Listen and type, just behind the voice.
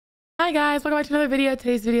Hi guys, welcome back to another video.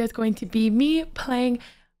 Today's video is going to be me playing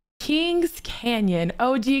King's Canyon,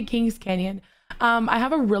 OG King's Canyon. I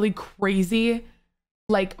have a really crazy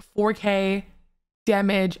like 4K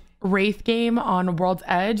damage Wraith game on World's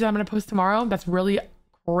Edge that I'm gonna post tomorrow. That's really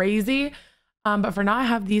crazy. But for now I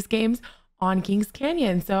have these games on King's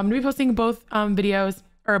Canyon. So I'm gonna be posting both videos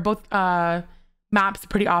or both maps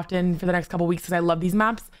pretty often for the next couple weeks because I love these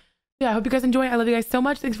maps. Yeah, I hope you guys enjoy. I love you guys so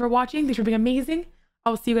much. Thanks for watching. Thanks for being amazing. I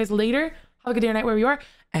will see you guys later. Have a good day or night wherever you are.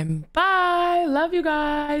 And bye. Love you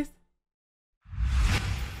guys.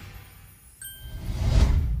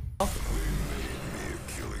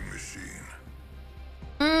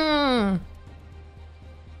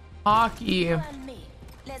 Hockey.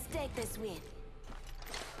 Let's take this win.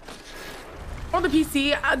 On the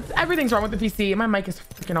PC, everything's wrong with the PC. My mic is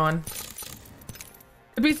freaking on.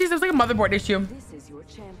 The PC says like a motherboard issue. This is your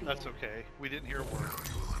champion. That's okay. We didn't hear a word.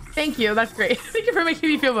 Thank you. That's great. Thank you for making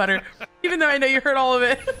me feel better. Even though I know you heard all of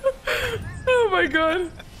it. Oh my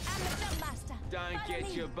god. Don't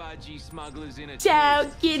get your budgie smugglers in a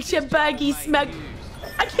Don't get your buggy smug.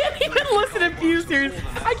 I can't even listen to Fuse seriously.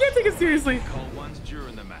 I can't take it seriously. cold ones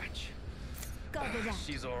during the match.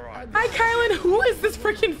 She's alright. Hi Kylan, who is this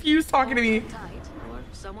freaking Fuse talking to me? Or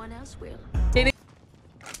someone else will.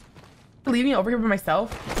 Leave me over here by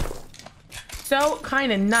myself. So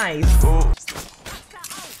kind of nice.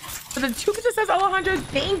 For the 2 that says Alejandro,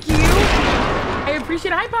 thank you. I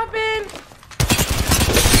appreciate it. Hi Poppin.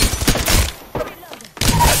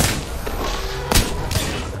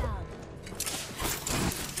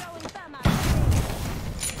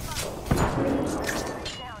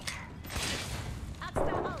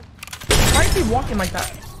 Why is he walking like that?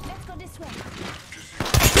 Let's go this way.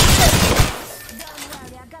 Don't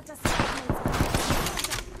worry, I got a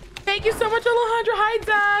Thank you so much, Alejandro. Hi,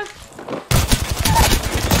 Dad.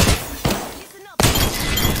 Listen up.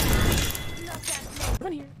 Come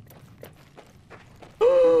on here.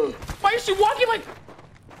 Why is she walking like?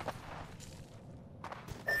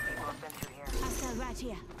 Hostile right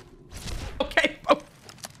here. Okay. Oh.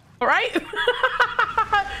 All right.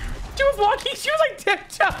 She was walking. She was like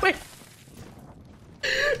tiptoeing.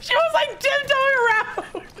 She was like tiptoeing around.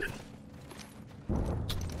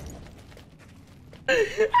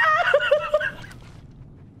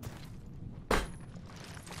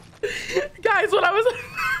 Guys, when I was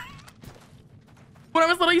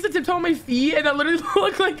little, I used to tiptoe on my feet, and that literally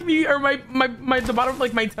looked like me, or the bottom of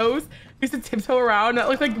like my toes. I used to tiptoe around. That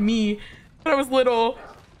looked like me when I was little.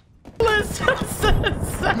 Oh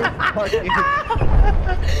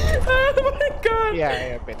my god.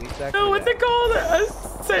 Yeah, but exactly. Oh, what's it called?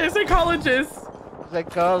 A psychologist.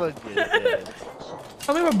 Psychologist. Yes.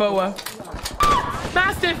 I'll leave a boa.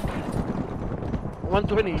 Mastiff.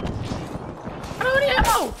 120. I don't need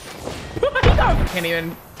ammo. I can't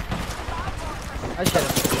even. I should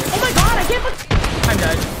have. Oh my god, I can't put. I'm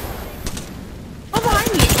dead. Oh,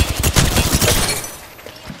 behind me.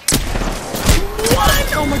 What?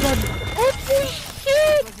 Oh my god. What the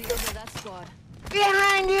shit?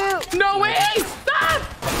 Behind you! No way! Stop!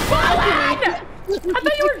 Fallen! I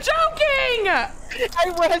thought you were joking! I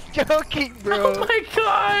was joking, bro. Oh my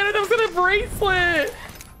god, that was in a bracelet!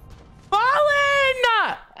 Fallen!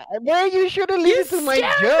 Bro, you should have listened to my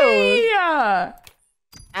joke.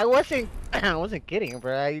 I wasn't kidding,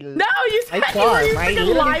 bro. No, you said I saw you him. were I you freaking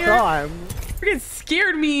literally liar. saw him. Freaking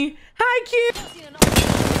scared me. Hi, kid.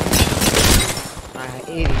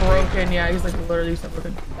 Broken, yeah, he's like literally so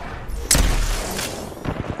broken.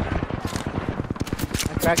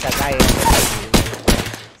 I cracked that guy.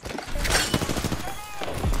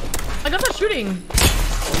 I got that shooting.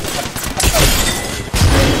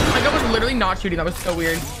 I was literally not shooting. That was so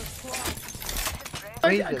weird.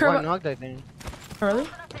 Crazy. One knocked, I think. Oh, really?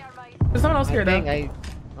 There's someone else here, though.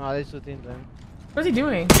 Oh, there's 2 teams then. What is he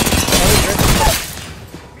doing?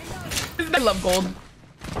 I love gold.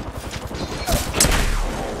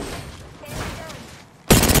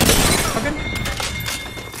 Okay.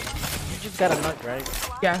 You just got a knock, right?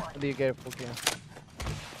 Yeah. How do you get a full kill?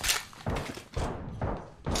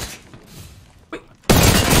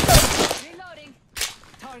 Reloading.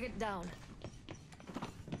 Target down.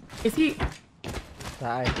 Is he?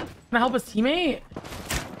 Die. Can I help his teammate?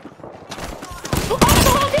 Oh, the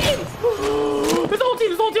whole team! There's a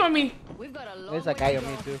whole team on me! We've got a long There's a way guy to on me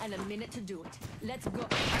go too. and a minute to do it. Let's go.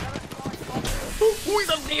 Who is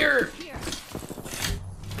up there? Here.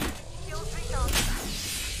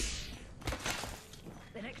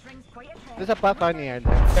 The next ring's quite ahead. There's a path on here.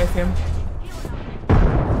 There. I see him.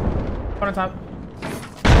 One on top.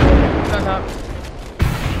 One on top.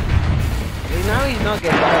 Now he's not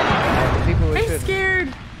getting out. People I'm should.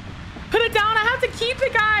 scared. Put it down. I have to keep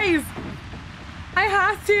it, guys. I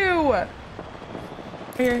have to.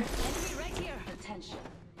 Here. Enemy right here. Attention.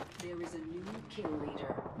 There is a new kill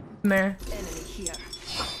leader. There. Enemy here.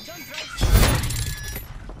 Don't drive.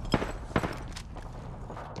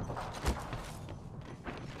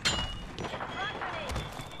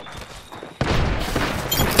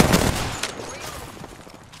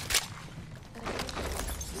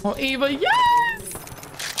 Oh, Eva, yes!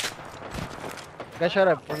 Guys, shut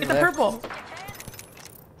up. Get the purple.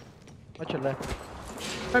 What's your left?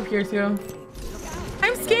 Up here, too.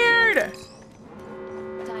 I'm scared!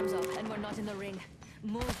 Time's up, and we're not in the ring.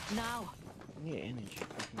 Move now. I need energy.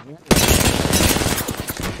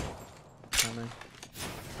 Coming.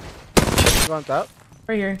 Going top?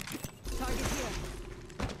 Right here. Target here.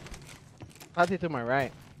 Party to my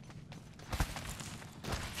right.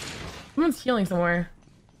 Someone's healing somewhere.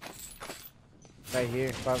 Right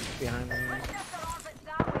here. Probably behind me.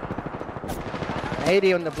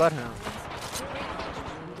 80 on the bloodhound.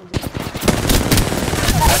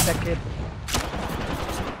 That's that kid.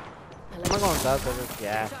 I'm not going top of this.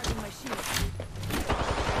 Yeah. Charging my shield.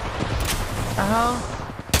 The hell?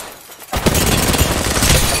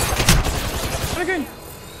 Oh, good.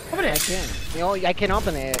 Open I it. can. You know, I can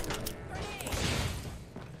open it.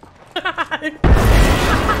 Okay. Hey,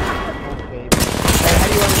 how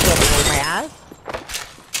do you want me to open it? With my ass?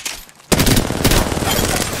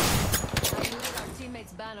 Our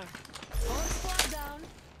teammates' banner. Whole squad down,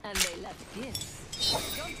 and they left gifts.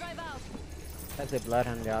 Don't drive out. That's a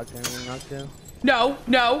bloodhound dog. Can we not do? No,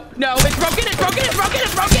 no, no. It's broken. It's broken. It's broken.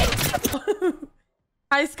 It's broken.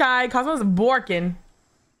 Hi, Sky. Cosmo's borking.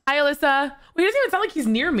 Hi, Alyssa. Wait, he doesn't even sound like he's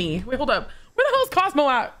near me. Wait, hold up. Where the hell is Cosmo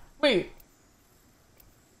at? Wait.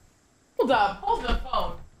 Hold up. Hold the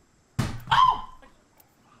phone. Oh!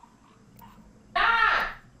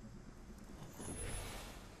 Ah!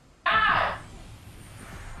 Ah!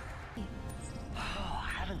 Oh,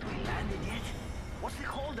 haven't we landed yet? What's the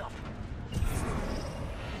holdup?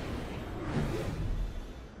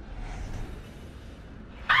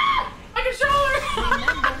 Ah! My controller!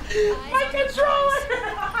 My controller!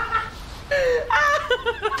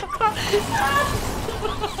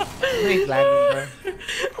 Please landing, bro.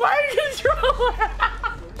 My controller!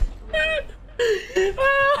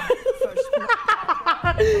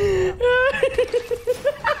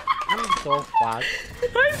 I'm so fucked.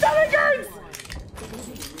 My stomach hurts!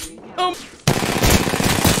 Oh.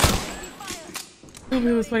 Oh, man,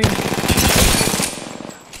 that was funny.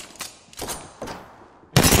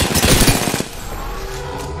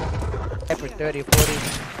 For 30, 40.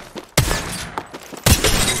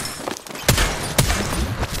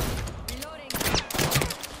 Reloading.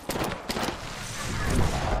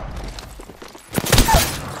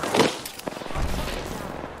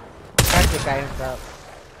 That's the guy himself.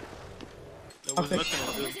 Okay.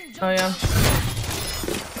 Oh, yeah.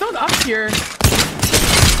 Someone's up here.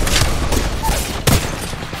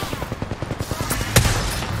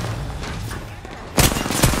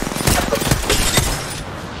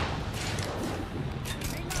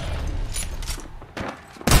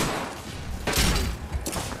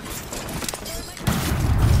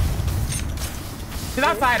 She's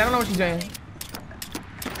outside. I don't know what she's doing.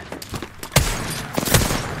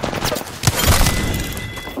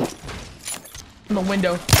 In the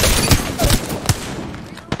window.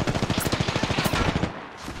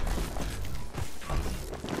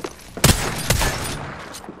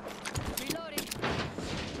 Reloading.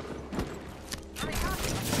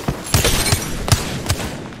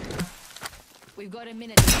 We've got a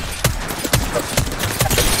minute.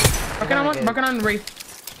 Working on Wraith.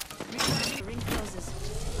 The ring closes.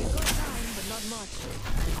 We've got time, but not much.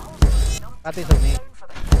 That is on me.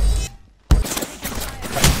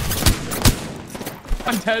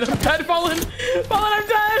 I'm dead. I'm dead. Fallen. Fallen. I'm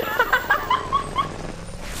dead.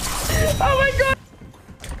 Oh my god.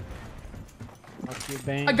 Fuck you,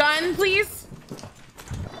 bang. A gun, please.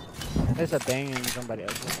 There's a bang and somebody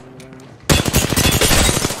else.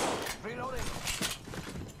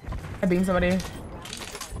 I beamed somebody.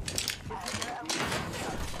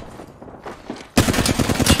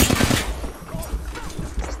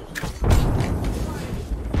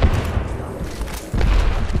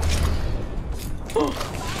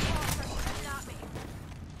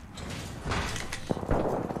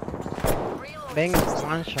 Bang is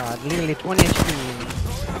one shot, literally 20 HP.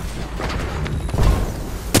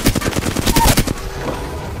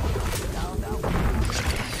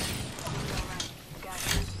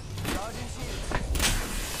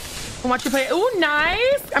 Watch you play. Ooh,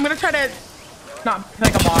 nice. I'm gonna try to not play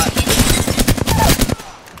like a bot.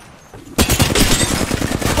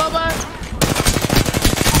 Boba.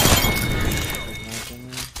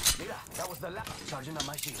 That was the last charging on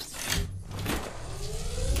my shields.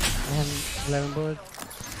 I have 11 bullets.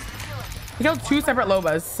 I killed 2 separate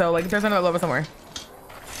Lobas, so like there's another Loba somewhere.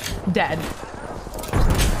 Dead.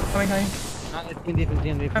 Coming.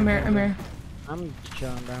 I'm here. I'm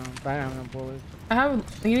chilling, bro. But I don't have no bullets. I have.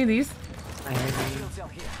 You need these? I have these.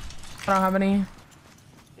 I don't have any.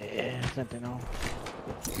 Yeah, something else.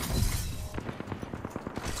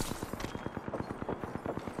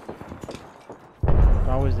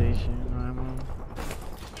 Authorization, ammo.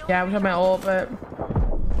 Yeah, I wish I had my ult, but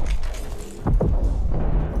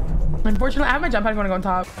unfortunately, I have my jump pad if you want to go on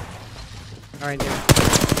top. Alright, dude.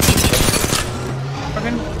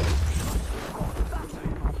 Broken.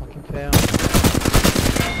 I fucking fail.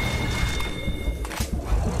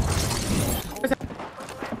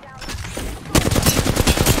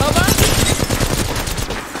 Loba?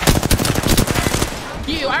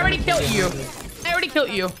 You, I already killed you. I already killed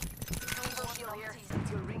you.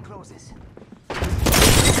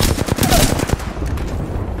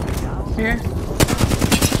 Here.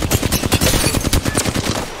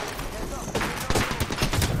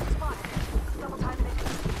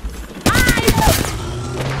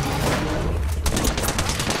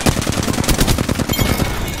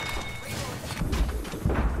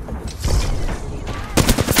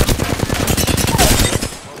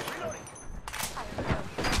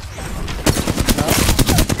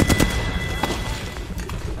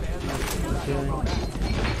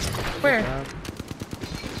 Where?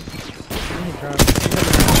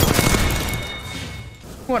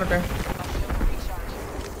 What up there? Wait,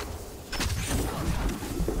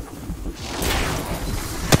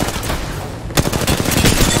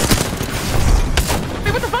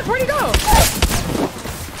 what the fuck? Where'd he go?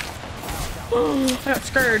 I got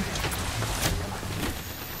scared.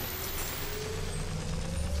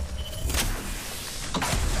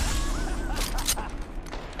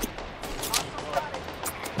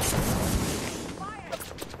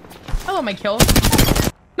 Hello, my kill.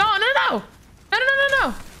 No.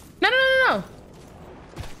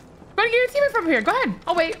 Go to get your teammate from here. Go ahead.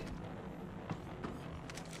 I'll wait.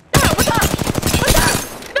 No, what's up?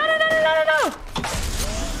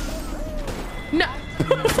 No.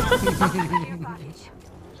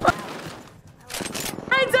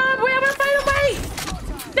 Hands up. Wait, I'm gonna fight him.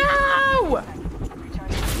 No.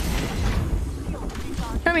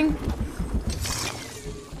 Coming.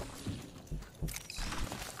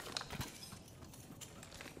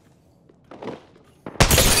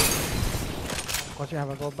 Watch you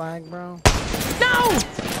have a gold bag, bro. No!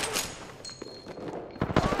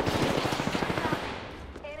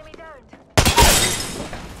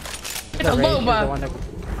 It's a Loba.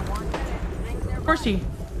 Where's she?